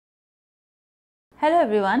Hello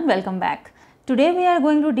everyone, welcome back. Today we are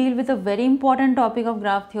going to deal with a very important topic of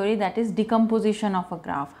graph theory, that is decomposition of a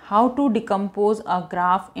graph. How to decompose a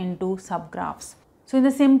graph into subgraphs. So in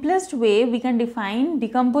the simplest way, we can define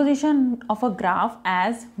decomposition of a graph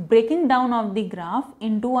as breaking down of the graph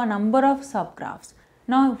into a number of subgraphs.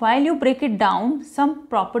 Now while you break it down, some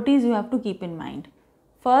properties you have to keep in mind.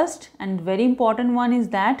 First and very important one is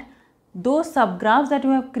that those subgraphs that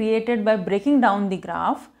you have created by breaking down the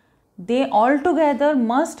graph, they altogether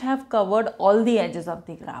must have covered all the edges of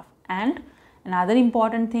the graph. And another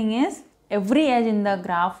important thing is every edge in the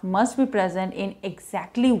graph must be present in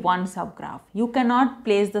exactly one subgraph. You cannot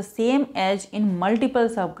place the same edge in multiple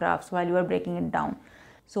subgraphs while you are breaking it down.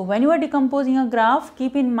 So when you are decomposing a graph,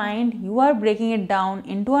 keep in mind you are breaking it down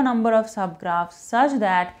into a number of subgraphs such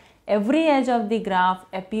that every edge of the graph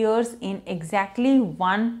appears in exactly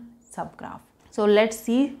one subgraph. So let's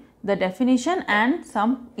see the definition and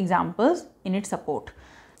some examples in its support.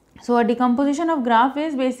 So a decomposition of graph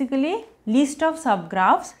is basically list of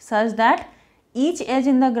subgraphs such that each edge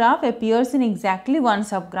in the graph appears in exactly one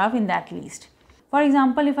subgraph in that list. For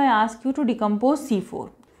example, if I ask you to decompose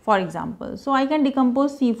C4, for example, so I can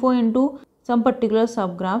decompose C4 into some particular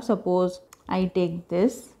subgraph. Suppose I take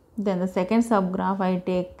this, then the second subgraph I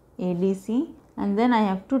take ADC, and then I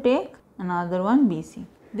have to take another one BC.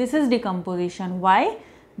 This is decomposition. Why?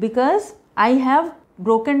 Because I have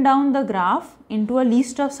broken down the graph into a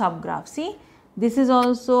list of subgraphs. See, this is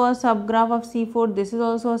also a subgraph of C4, this is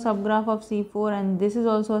also a subgraph of C4, and this is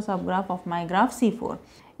also a subgraph of my graph C4.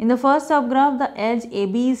 In the first subgraph, the edge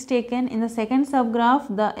AB is taken. In the second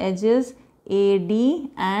subgraph, the edges AD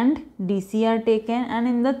and DC are taken, and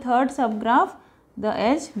in the third subgraph, the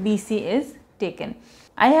edge BC is taken.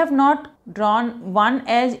 I have not drawn one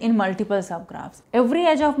edge in multiple subgraphs. Every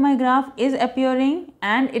edge of my graph is appearing,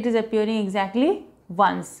 and it is appearing exactly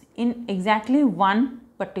once in exactly one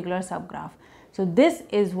particular subgraph. So this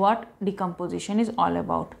is what decomposition is all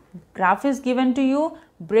about. Graph is given to you,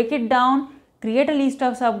 break it down, create a list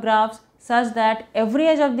of subgraphs such that every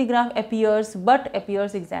edge of the graph appears but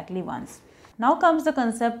appears exactly once. Now comes the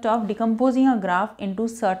concept of decomposing a graph into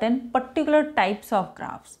certain particular types of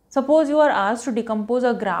graphs. Suppose you are asked to decompose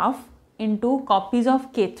a graph into copies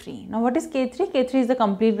of K3. Now what is K3? K3 is the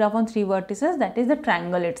complete graph on 3 vertices, that is the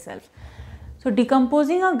triangle itself. So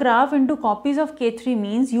decomposing a graph into copies of K3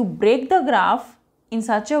 means you break the graph in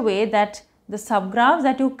such a way that the subgraphs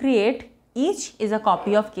that you create, each is a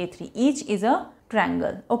copy of K3, each is a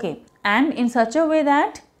triangle, okay, and in such a way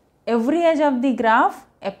that every edge of the graph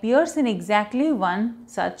appears in exactly one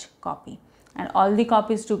such copy, and all the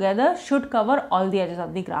copies together should cover all the edges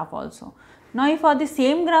of the graph also. Now if for the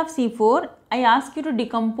same graph C4, I ask you to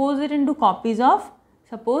decompose it into copies of,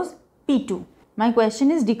 suppose, P2. My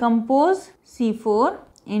question is decompose C4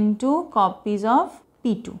 into copies of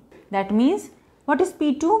P2. That means, what is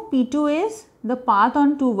P2? P2 is the path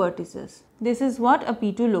on 2 vertices. This is what a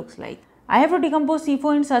P2 looks like. I have to decompose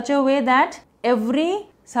C4 in such a way that every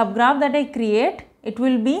subgraph that I create, it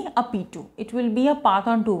will be a P2. It will be a path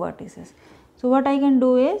on 2 vertices. So what I can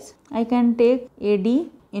do is, I can take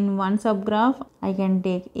AD in one subgraph, I can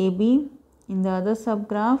take AB in the other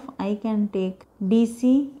subgraph, I can take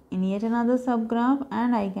DC in yet another subgraph,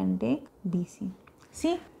 and I can take BC.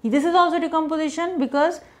 See, this is also decomposition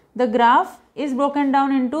because the graph is broken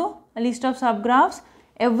down into a list of subgraphs.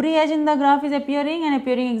 Every edge in the graph is appearing and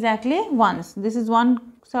appearing exactly once. This is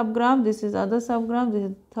one subgraph, this is other subgraph, this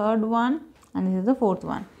is third one, and this is the fourth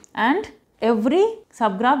one. And every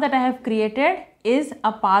subgraph that I have created is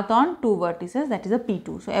a path on 2 vertices, that is a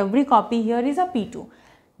P2. So every copy here is a P2.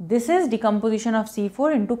 This is decomposition of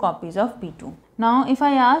C4 into copies of P2. Now if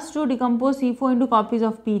I ask to decompose C4 into copies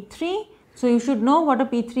of P3, so you should know what a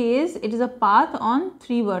P3 is. It is a path on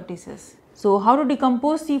 3 vertices. So how to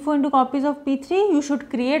decompose C4 into copies of P3? You should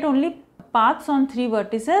create only paths on 3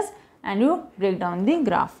 vertices and you break down the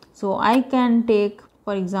graph. So I can take,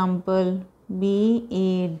 for example,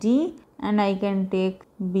 BAD, and I can take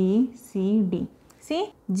BCD.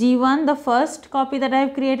 See, G1, the first copy that I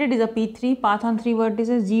have created, is a P3, path on 3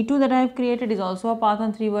 vertices. G2 that I have created is also a path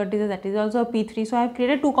on 3 vertices, that is also a P3. So I have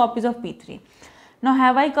created 2 copies of P3. Now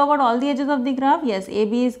have I covered all the edges of the graph? Yes,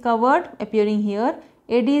 AB is covered, appearing here,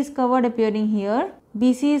 AD is covered, appearing here,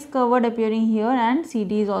 BC is covered, appearing here, and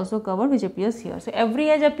CD is also covered, which appears here. So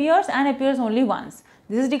every edge appears and appears only once.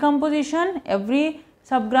 This is decomposition. Every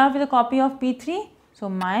subgraph is a copy of P3. So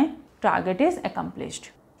my target is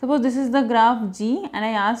accomplished. Suppose this is the graph G and I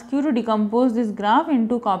ask you to decompose this graph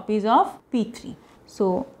into copies of P3.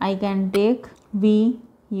 So I can take V,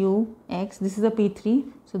 U, X, this is a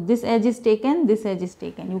P3. So this edge is taken, this edge is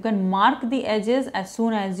taken. You can mark the edges as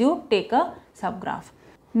soon as you take a subgraph.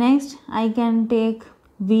 Next, I can take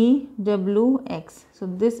VWX. So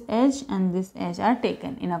this edge and this edge are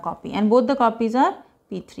taken in a copy, and both the copies are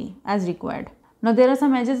P3 as required. Now there are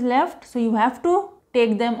some edges left, so you have to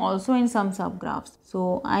take them also in some subgraphs.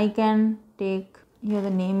 So I can take, here the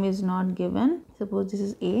name is not given, suppose this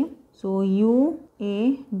is A. So UAW,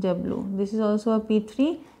 this is also a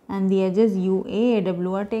P3, and the edges UA,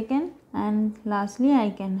 AW are taken. And lastly, I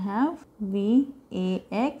can have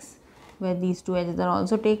VAX, where these two edges are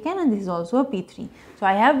also taken, and this is also a P3. So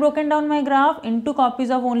I have broken down my graph into copies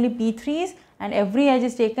of only P3s, and every edge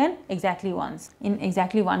is taken exactly once in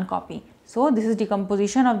exactly one copy. So this is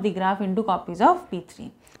decomposition of the graph into copies of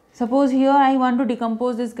P3. Suppose here I want to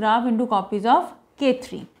decompose this graph into copies of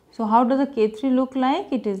K3. So how does the K3 look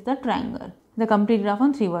like? It is the triangle, the complete graph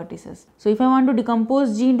on 3 vertices. So if I want to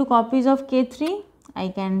decompose G into copies of K3, I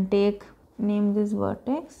can take, name this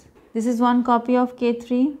vertex. This is one copy of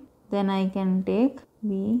K3. Then I can take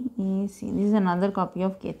VAC. This is another copy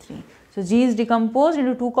of K3. So G is decomposed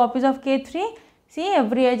into 2 copies of K3. See,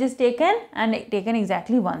 every edge is taken and taken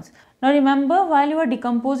exactly once. Now remember, while you are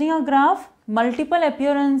decomposing a graph, multiple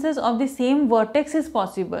appearances of the same vertex is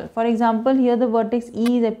possible. For example, here the vertex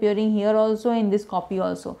E is appearing here also, in this copy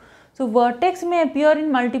also. So vertex may appear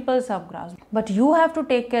in multiple subgraphs, but you have to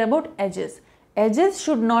take care about edges. Edges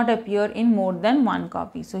should not appear in more than one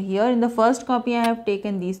copy. So here in the first copy I have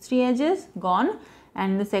taken these 3 edges, gone,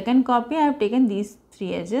 and in the second copy I have taken these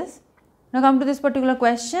 3 edges. Now come to this particular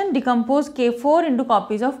question, decompose K4 into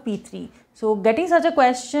copies of P3. So getting such a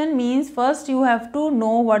question means first you have to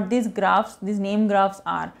know what these graphs, these name graphs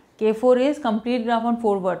are. K4 is complete graph on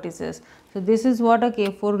 4 vertices. So this is what a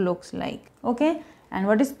K4 looks like. Okay. And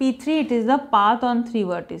what is P3? It is the path on 3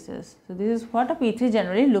 vertices. So this is what a P3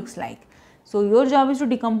 generally looks like. So your job is to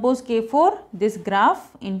decompose K4, this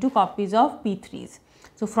graph, into copies of P3s.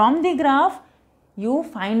 So from the graph, you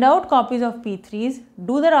find out copies of P3s,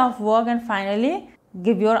 do the rough work, and finally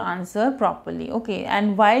give your answer properly. Okay,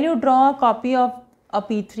 and while you draw a copy of a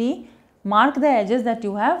P3, mark the edges that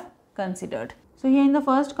you have considered. So here in the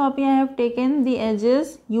first copy I have taken the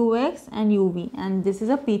edges UX and UV, and this is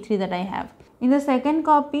a P3 that I have. In the second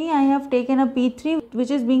copy I have taken a P3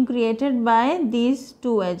 which is being created by these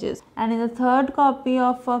 2 edges, and in the third copy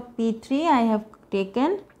of a P3 I have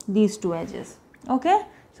taken these 2 edges. Okay,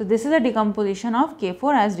 so this is a decomposition of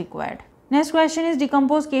K4 as required. Next question is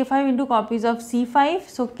decompose K5 into copies of C5.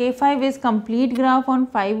 So K5 is complete graph on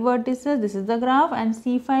 5 vertices, this is the graph, and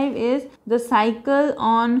C5 is the cycle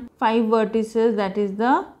on 5 vertices, that is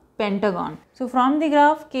the pentagon. So from the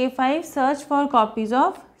graph K5, search for copies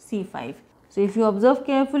of C5. So if you observe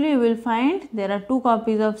carefully, you will find there are 2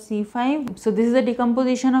 copies of C5. So this is the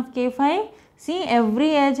decomposition of K5. See,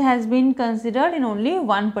 every edge has been considered in only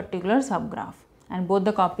one particular subgraph, and both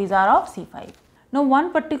the copies are of C5. Now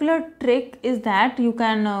one particular trick is that you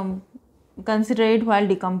can consider it while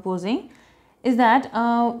decomposing, is that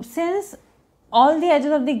since all the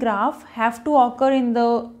edges of the graph have to occur in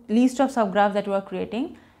the list of subgraphs that you are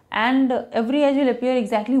creating, and every edge will appear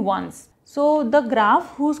exactly once. So the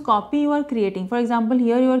graph whose copy you are creating, for example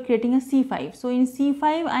here you are creating a C5. So in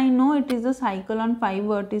C5 I know it is a cycle on 5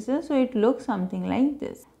 vertices, so it looks something like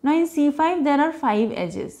this. Now in C5 there are 5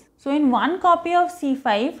 edges. So in one copy of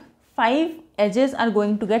C5, 5 edges are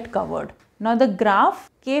going to get covered. Now the graph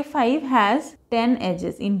K5 has 10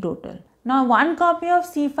 edges in total. Now one copy of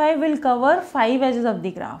C5 will cover 5 edges of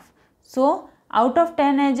the graph. So out of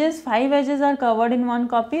 10 edges, 5 edges are covered in one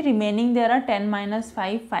copy, remaining there are 10 minus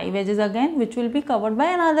 5 edges again, which will be covered by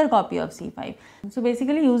another copy of C5. So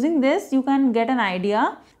basically using this you can get an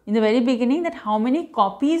idea in the very beginning that how many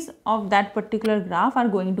copies of that particular graph are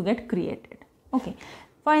going to get created. Okay,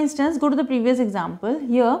 for instance, go to the previous example.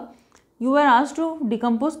 Here you were asked to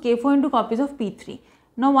decompose K4 into copies of P3.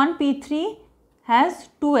 Now one P3 has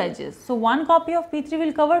 2 edges. So one copy of P3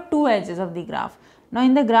 will cover 2 edges of the graph. Now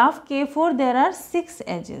in the graph K4 there are 6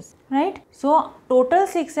 edges, right? So total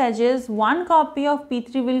 6 edges, one copy of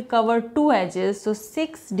P3 will cover 2 edges. So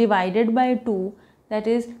 6 divided by 2, that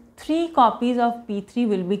is 3 copies of P3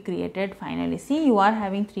 will be created finally. See, you are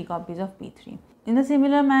having 3 copies of P3. In the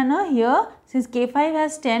similar manner here, since K5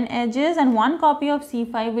 has 10 edges and one copy of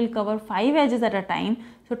C5 will cover 5 edges at a time.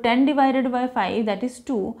 So 10 divided by 5, that is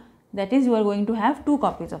 2. That is, you are going to have 2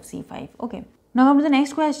 copies of C5. Okay. Now come to the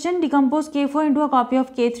next question, decompose K4 into a copy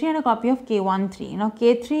of K3 and a copy of K13. Now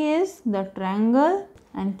K3 is the triangle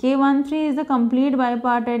and K13 is the complete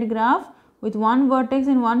bipartite graph with one vertex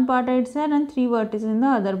in one partite set and 3 vertices in the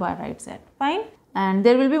other partite set. Fine. and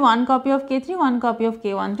there will be one copy of K3, one copy of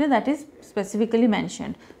K13, that is specifically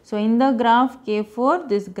mentioned. So in the graph K4,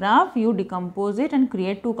 this graph you decompose it and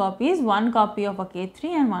create two copies, one copy of a K3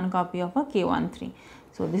 and one copy of a K13.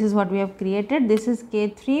 So this is what we have created. This is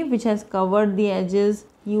K3 which has covered the edges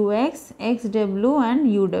UX, XW and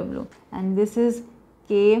UW, and this is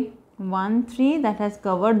K13 that has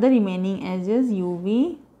covered the remaining edges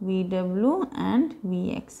UV, VW and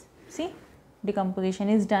VX. See, decomposition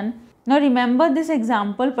is done. Now remember this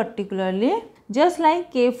example particularly. Just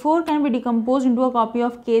like K4 can be decomposed into a copy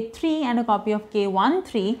of K3 and a copy of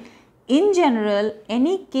K13, in general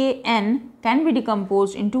any Kn can be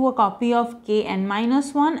decomposed into a copy of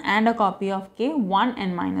Kn-1 and a copy of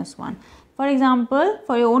K1n-1. For example,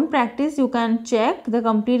 for your own practice, you can check the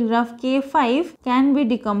complete graph K5 can be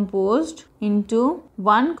decomposed into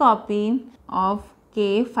one copy of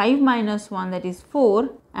K5-1, that is 4,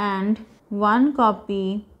 and one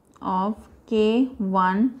copy of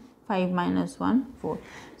K1 5-1 4.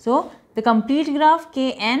 So the complete graph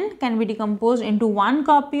Kn can be decomposed into one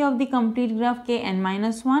copy of the complete graph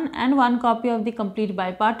Kn-1 and one copy of the complete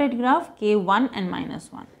bipartite graph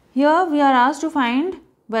K1n-1. Here we are asked to find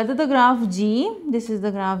whether the graph G, this is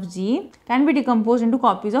the graph G, can be decomposed into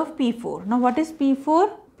copies of P4. Now what is P4?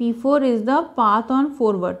 P4 is the path on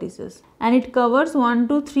 4 vertices and it covers 1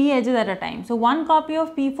 to 3 edges at a time. So one copy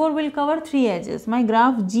of P4 will cover 3 edges. My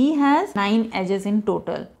graph G has 9 edges in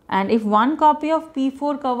total. And if one copy of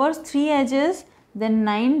P4 covers 3 edges, then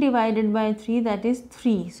 9 divided by 3, that is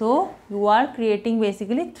 3. So you are creating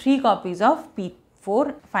basically 3 copies of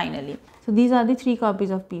P4 finally. So these are the 3 copies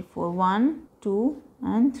of P4, 1, 2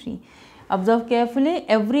 and 3. Observe carefully,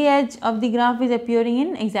 every edge of the graph is appearing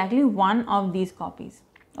in exactly one of these copies.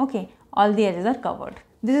 Okay, all the edges are covered.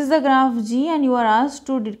 This is the graph G and you are asked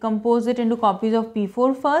to decompose it into copies of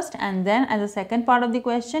P4 first, and then as a second part of the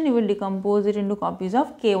question you will decompose it into copies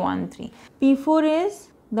of K13. P4 is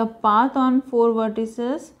the path on 4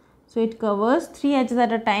 vertices, so it covers 3 edges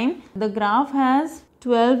at a time. The graph has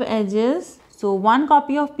 12 edges, so one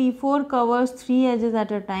copy of P4 covers 3 edges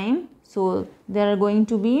at a time. So there are going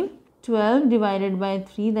to be 12 divided by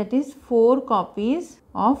 3, that is 4 copies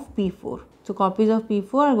of P4. So copies of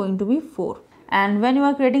P4 are going to be 4. And when you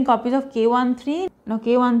are creating copies of K13, now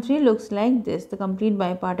K13 looks like this, the complete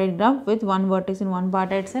bipartite graph with one vertex in one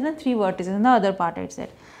partite set and 3 vertices in the other partite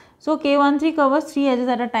set. So K13 covers 3 edges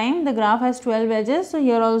at a time. The graph has 12 edges. So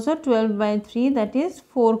here also 12 by 3, that is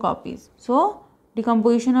 4 copies. So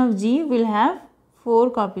decomposition of G will have 4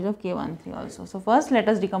 copies of K13 also. So first let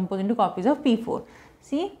us decompose into copies of P4.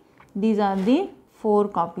 See, these are the 4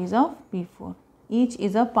 copies of P4. Each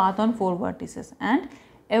is a path on 4 vertices and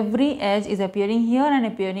every edge is appearing here and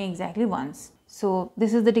appearing exactly once. So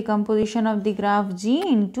this is the decomposition of the graph G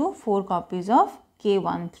into 4 copies of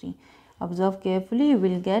K13. Observe carefully, you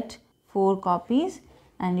will get 4 copies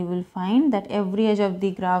and you will find that every edge of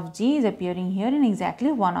the graph G is appearing here in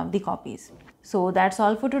exactly one of the copies. So that's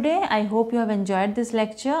all for today. I hope you have enjoyed this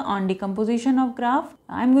lecture on decomposition of graph.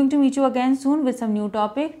 I'm going to meet you again soon with some new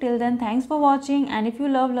topic. Till then, thanks for watching, and if you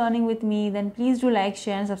love learning with me, then please do like,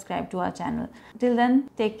 share and subscribe to our channel. Till then,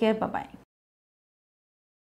 take care. Bye-bye.